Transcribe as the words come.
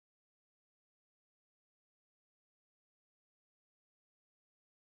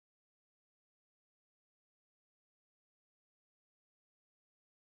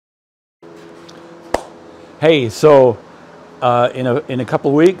Hey, so in a couple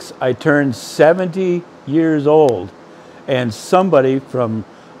of weeks, I turned 70 years old, and somebody from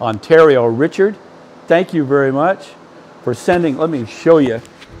Ontario, Richard, thank you very much for sending. Let me show you.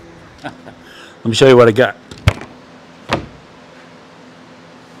 Let me show you what I got.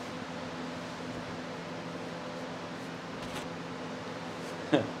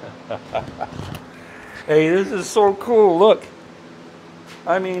 Hey, this is so cool. Look,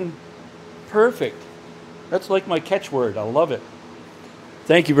 I mean, perfect. That's like my catchword. I love it.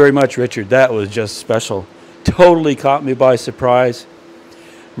 Thank you very much, Richard. That was just special. Totally caught me by surprise.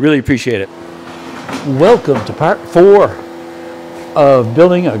 Really appreciate it. Welcome to part 4 of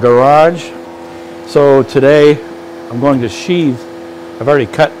building a garage. So today I'm going to sheathe. I've already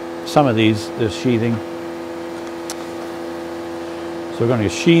cut some of this sheathing. So we're going to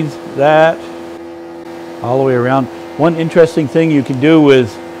sheathe that all the way around. One interesting thing you can do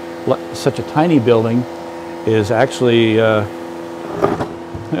with such a tiny building is actually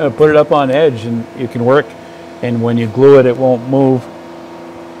put it up on edge, and you can work, and when you glue it, it won't move.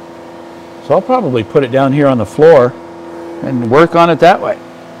 So I'll probably put it down here on the floor and work on it that way.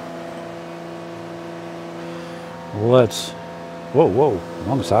 Whoa,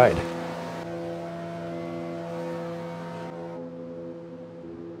 wrong side.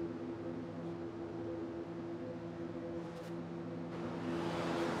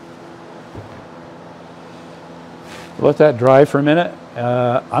 Let that dry for a minute.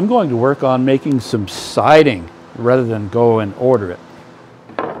 I'm going to work on making some siding rather than go and order it.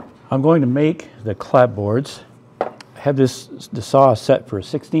 I'm going to make the clapboards. I have the saw set for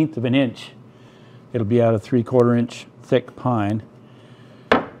 1/16 of an inch. It'll be out of 3/4 inch thick pine.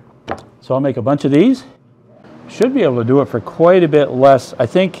 So I'll make a bunch of these. Should be able to do it for quite a bit less. I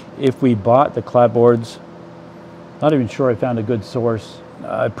think if we bought the clapboards, not even sure I found a good source,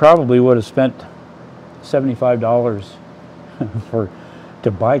 I probably would have spent $75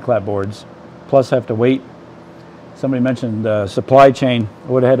 to buy clapboards, plus have to wait. Somebody mentioned supply chain.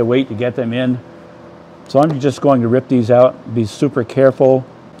 I would have had to wait to get them in. So I'm just going to rip these out, be super careful.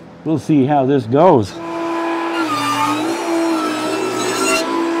 We'll see how this goes.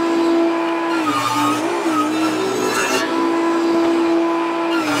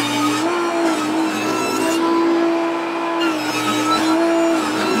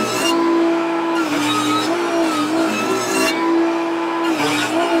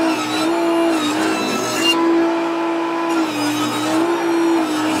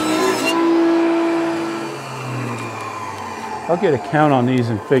 I'll get a count on these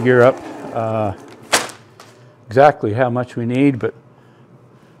and figure up exactly how much we need, but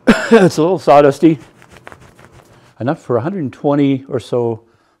it's a little sawdusty. Enough for 120 or so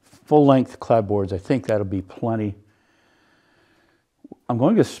full-length clapboards. I think that'll be plenty. I'm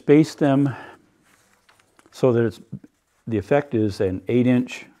going to space them so that the effect is an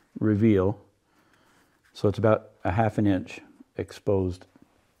 8-inch reveal. So it's about a 1/2 inch exposed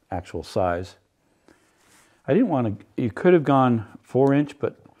actual size. I didn't want to, you could have gone 4-inch,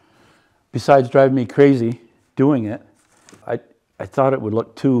 but besides driving me crazy doing it, I thought it would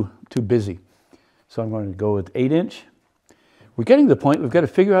look too busy. So I'm going to go with 8-inch. We're getting to the point, we've got to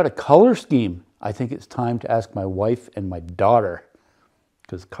figure out a color scheme. I think it's time to ask my wife and my daughter,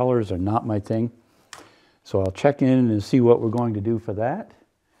 because colors are not my thing. So I'll check in and see what we're going to do for that.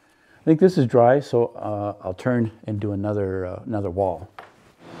 I think this is dry, so I'll turn and do another wall.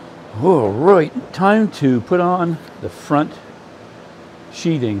 All right, time to put on the front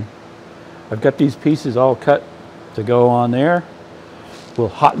sheathing. I've got these pieces all cut to go on there. We'll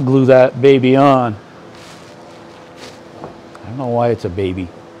hot glue that baby on. I don't know why it's a baby.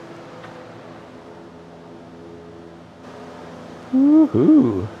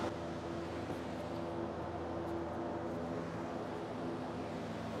 Woohoo!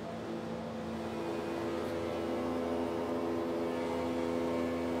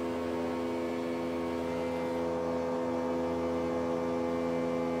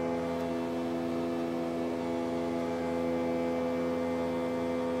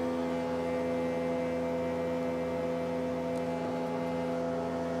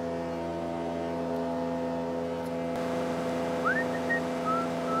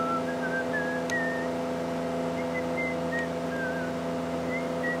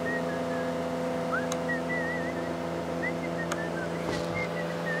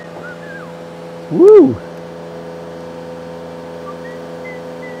 Woo!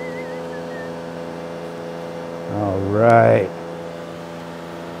 All right.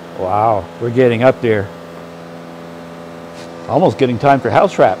 Wow, we're getting up there. Almost getting time for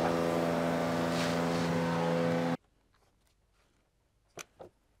house wrap.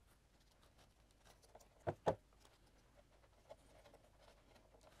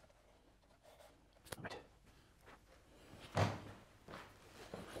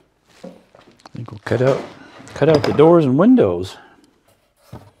 Cut out the doors and windows.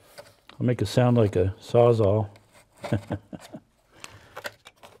 I'll make it sound like a Sawzall.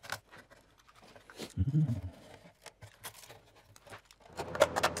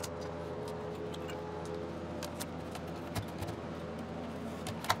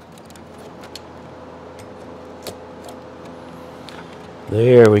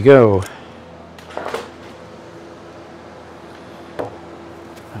 There we go.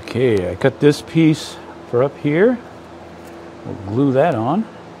 Okay, I cut this piece for up here. We'll glue that on.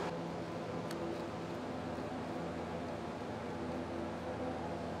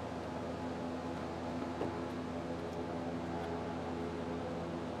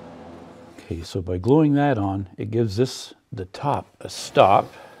 Okay, so by gluing that on, it gives the top a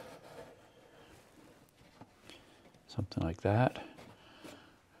stop. Something like that.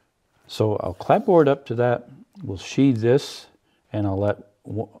 So I'll clapboard up to that. We'll sheathe this, and I'll let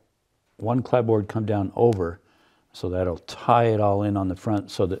one clapboard come down over, so that'll tie it all in on the front,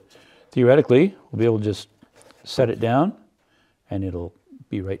 so that theoretically we'll be able to just set it down and it'll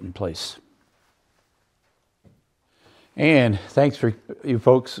be right in place. And thanks for you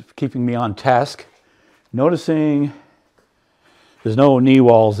folks keeping me on task. Noticing there's no knee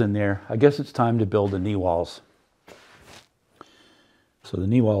walls in there. I guess it's time to build the knee walls. So the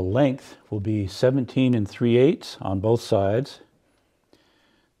knee wall length will be 17 3/8 on both sides.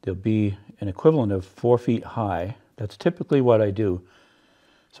 There'll be an equivalent of 4 feet high. That's typically what I do.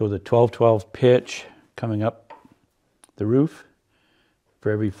 So the 12-12 pitch coming up the roof,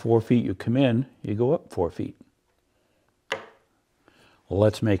 for every 4 feet you come in, you go up 4 feet. Well,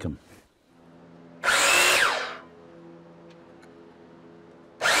 let's make them.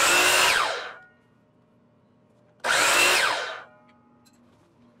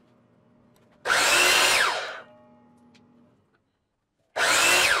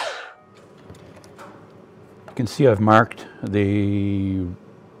 You can see I've marked the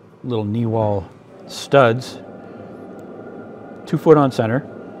little knee wall studs, 2 foot on center.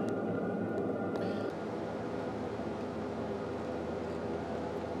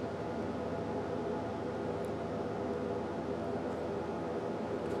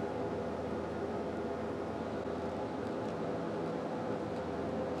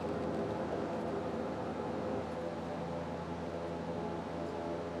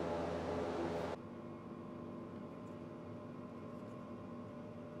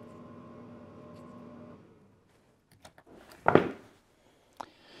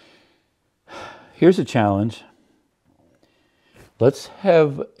 Here's a challenge.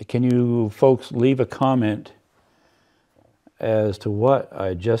 Can you folks leave a comment as to what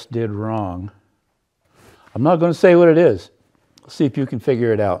I just did wrong? I'm not going to say what it is. See if you can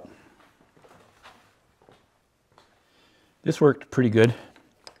figure it out. This worked pretty good.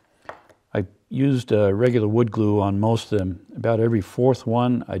 I used regular wood glue on most of them. About every 4th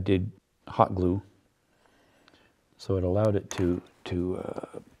one I did hot glue. So it allowed it to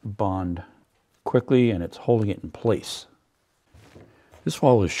bond quickly, and it's holding it in place. This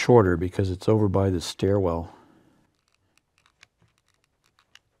wall is shorter because it's over by the stairwell.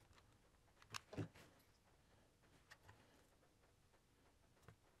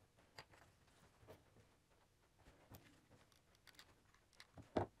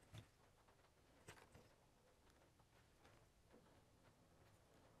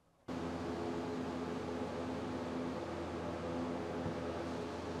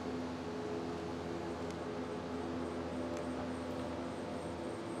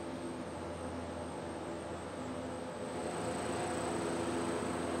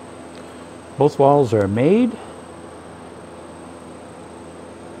 Both walls are made. Be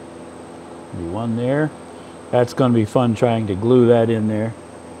one there. That's going to be fun trying to glue that in there.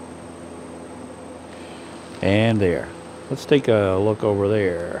 And there. Let's take a look over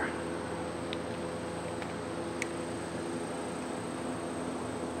there.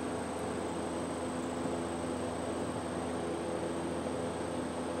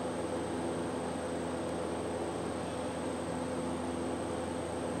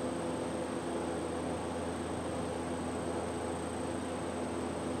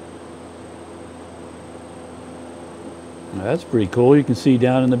 That's pretty cool. You can see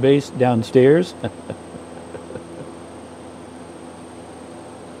down in the base, downstairs.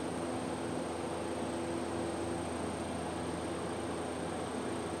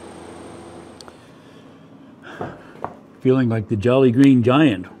 Feeling like the Jolly Green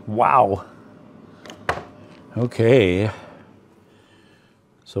Giant. Wow. Okay.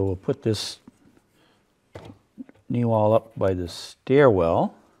 So we'll put this knee wall up by the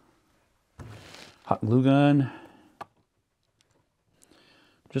stairwell. Hot glue gun.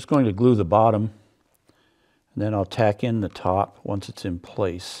 Just going to glue the bottom And then I'll tack in the top once it's in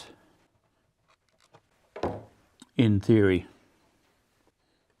place, in theory.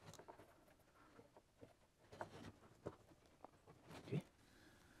 Okay.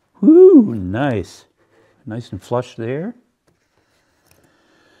 Woo, nice. Nice and flush there.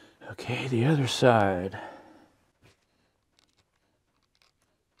 Okay, the other side.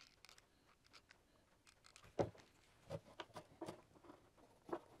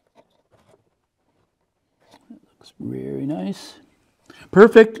 Looks very nice.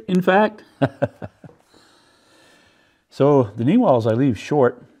 Perfect, in fact. So the knee walls I leave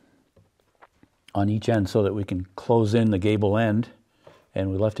short on each end so that we can close in the gable end, and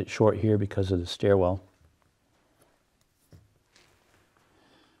we left it short here because of the stairwell.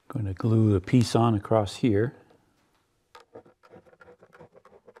 Going to glue the piece on across here,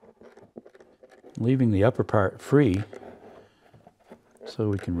 leaving the upper part free so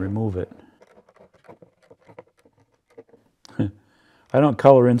we can remove it. I don't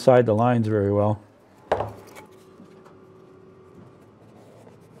color inside the lines very well.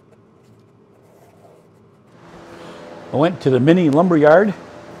 I went to the mini lumber yard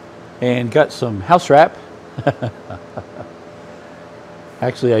and got some house wrap.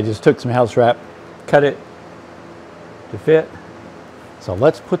 Actually, I just took some house wrap, cut it to fit. So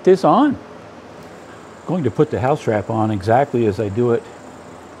let's put this on. I'm going to put the house wrap on exactly as I do it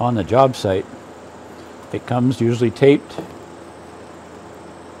on the job site. It comes usually taped.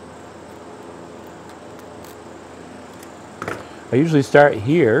 I usually start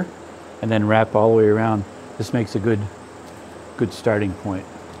here and then wrap all the way around. This makes a good starting point.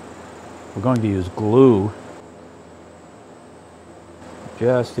 We're going to use glue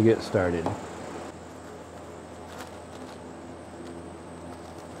just to get started.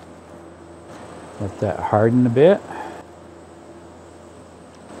 Let that harden a bit.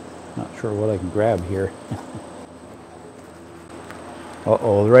 Not sure what I can grab here.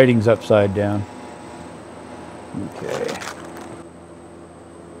 Uh-oh, the writing's upside down. Okay.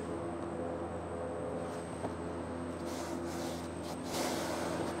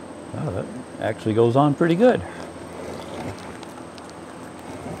 Oh, that actually goes on pretty good.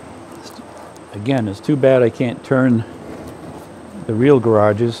 Again, it's too bad I can't turn the real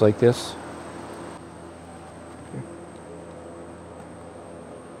garages like this.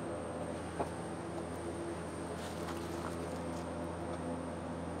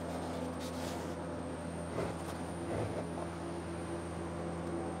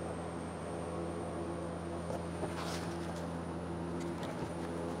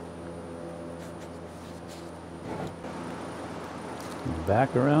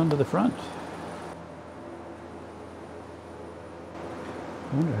 Back around to the front.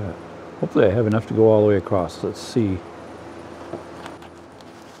 Hopefully I have enough to go all the way across. Let's see.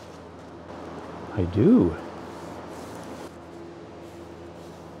 I do.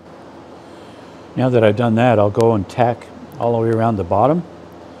 Now that I've done that, I'll go and tack all the way around the bottom,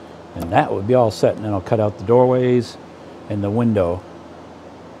 and that would be all set. And then I'll cut out the doorways and the window.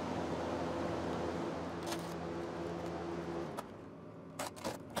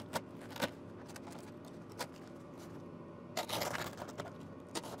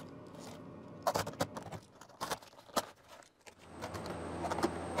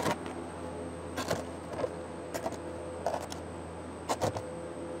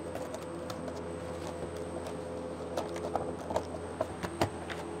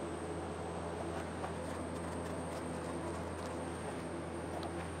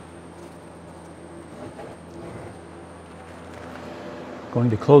 Going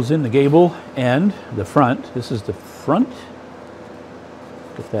to close in the gable and the front. This is the front.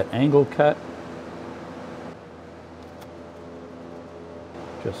 Get that angle cut.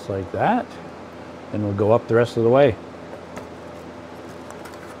 Just like that. And we'll go up the rest of the way.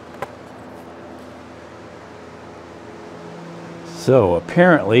 So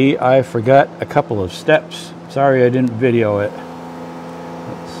apparently I forgot a couple of steps. Sorry I didn't video it.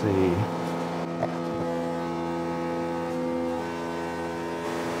 Let's see.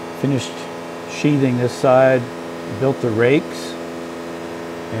 Finished sheathing this side, built the rakes,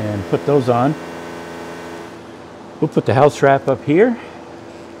 and put those on. We'll put the house wrap up here.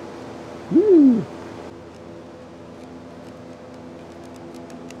 Woo.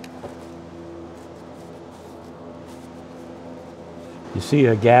 You see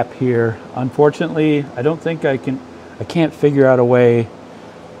a gap here. Unfortunately, I don't think I can't figure out a way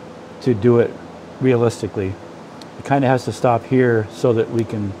to do it realistically. It kind of has to stop here so that we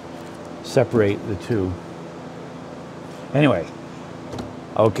can separate the two. Anyway,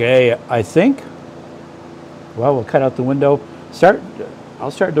 okay, I think, well, we'll cut out the window.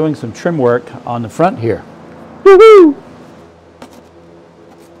 I'll start doing some trim work on the front here. Woohoo!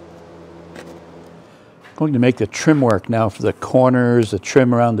 Going to make the trim work now for the corners, the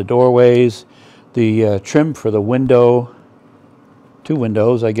trim around the doorways, the trim for the window, 2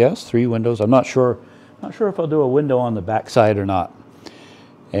 windows, I guess, 3 windows. I'm not sure. Not sure if I'll do a window on the back side or not,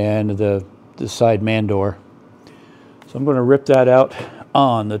 and the side man door. So I'm going to rip that out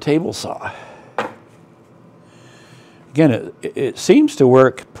on the table saw. Again, it seems to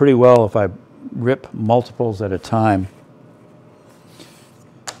work pretty well if I rip multiples at a time.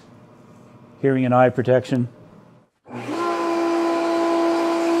 Hearing and eye protection.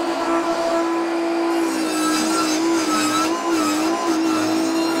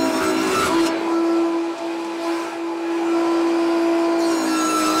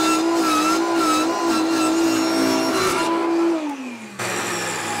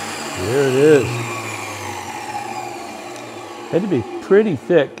 There it is. Had to be pretty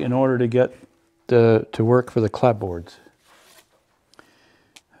thick in order to get to work for the clapboards.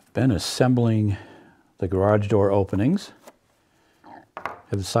 I've been assembling the garage door openings. Have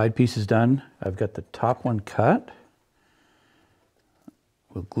the side pieces done. I've got the top one cut.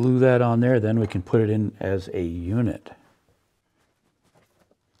 We'll glue that on there, then we can put it in as a unit.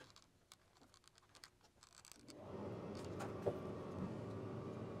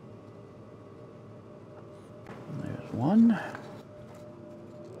 There's one.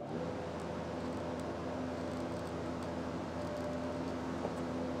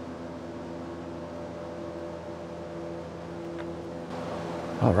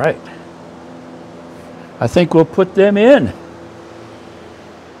 All right. I think we'll put them in.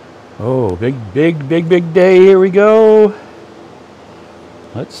 Oh, big day. Here we go.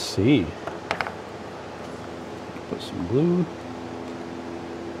 Let's see. Put some glue.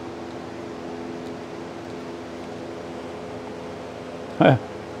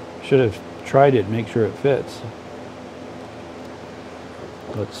 Should have tried it, make sure it fits.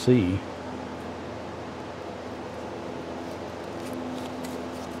 Let's see.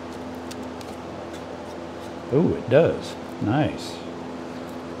 Oh, it does. Nice.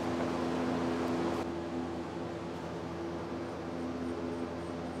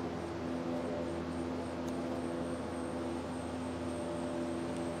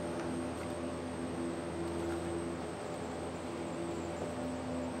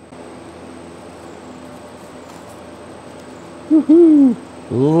 Woohoo!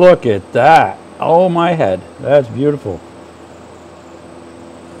 Look at that. Oh my head. That's beautiful.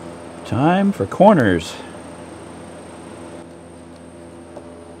 Time for corners.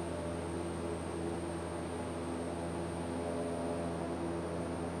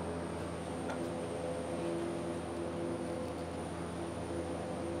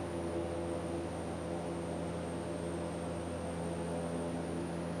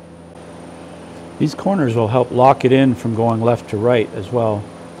 These corners will help lock it in from going left to right as well.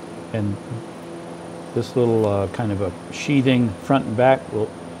 And this little kind of a sheathing front and back will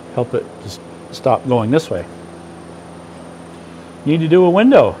help it just stop going this way. Need to do a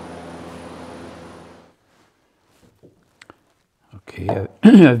window. Okay,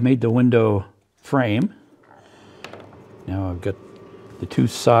 I've made the window frame. Now I've got the 2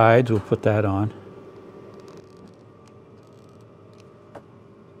 sides, we'll put that on.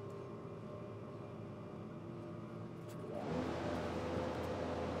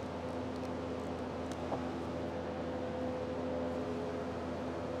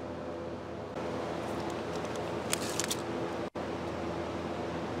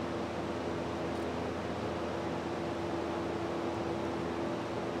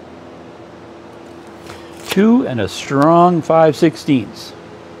 Two and a strong 5/16.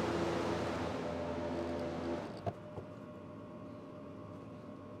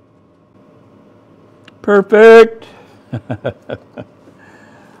 Perfect.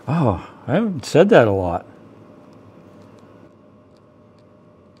 Oh, I haven't said that a lot.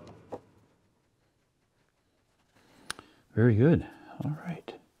 Very good. All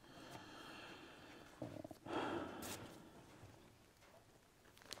right.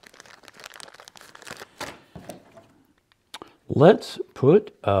 Let's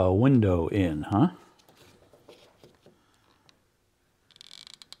put a window in, huh?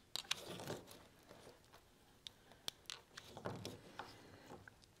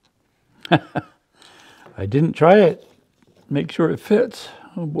 I didn't try it. Make sure it fits.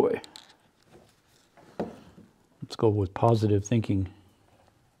 Oh boy. Let's go with positive thinking.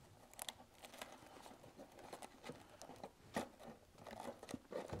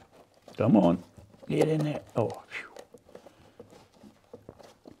 Come on. Get in there. Oh, phew.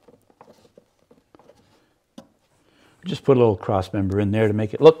 Just put a little cross member in there to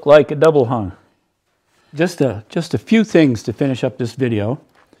make it look like a double hung. just a few things to finish up this video.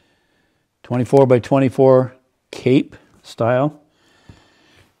 24 by 24 cape style.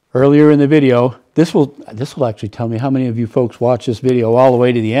 Earlier in the video, this will actually tell me how many of you folks watch this video all the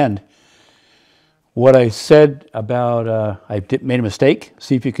way to the end. What I said about, made a mistake.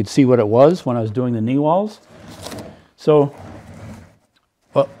 See if you could see what it was when I was doing the knee walls. So,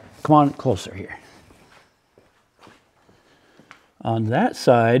 well, come on closer here. On that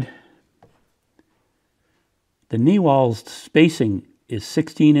side, the knee wall's spacing is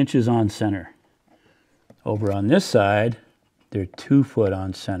 16 inches on center. Over on this side, they're 2 foot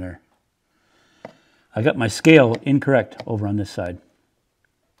on center. I got my scale incorrect over on this side.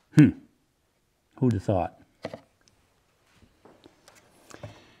 Who'd have thought?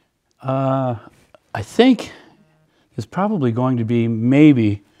 I think there's probably going to be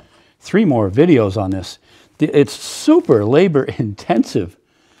maybe 3 more videos on this. It's super labor intensive.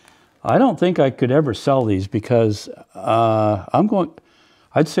 I don't think I could ever sell these because I'd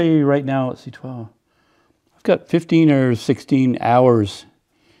say right now, let's see, 12. I've got 15 or 16 hours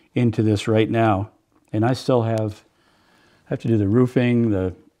into this right now, and I still have to do the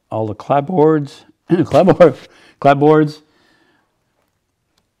roofing, all the clapboards, clapboards.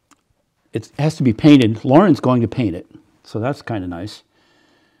 It has to be painted. Lauren's going to paint it, so that's kind of nice.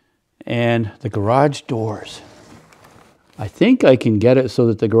 And the garage doors. I think I can get it so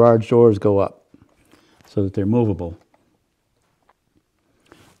that the garage doors go up, so that they're movable.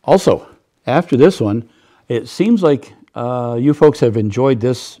 Also, after this one, it seems like you folks have enjoyed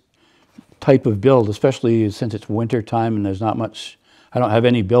this type of build, especially since it's winter time and there's not much, I don't have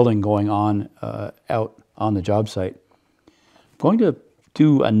any building going on out on the job site. I'm going to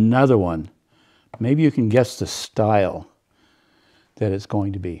do another one. Maybe you can guess the style that it's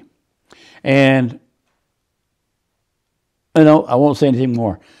going to be. And no, I won't say anything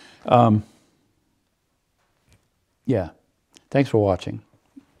more. Yeah, thanks for watching.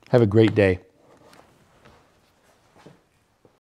 Have a great day.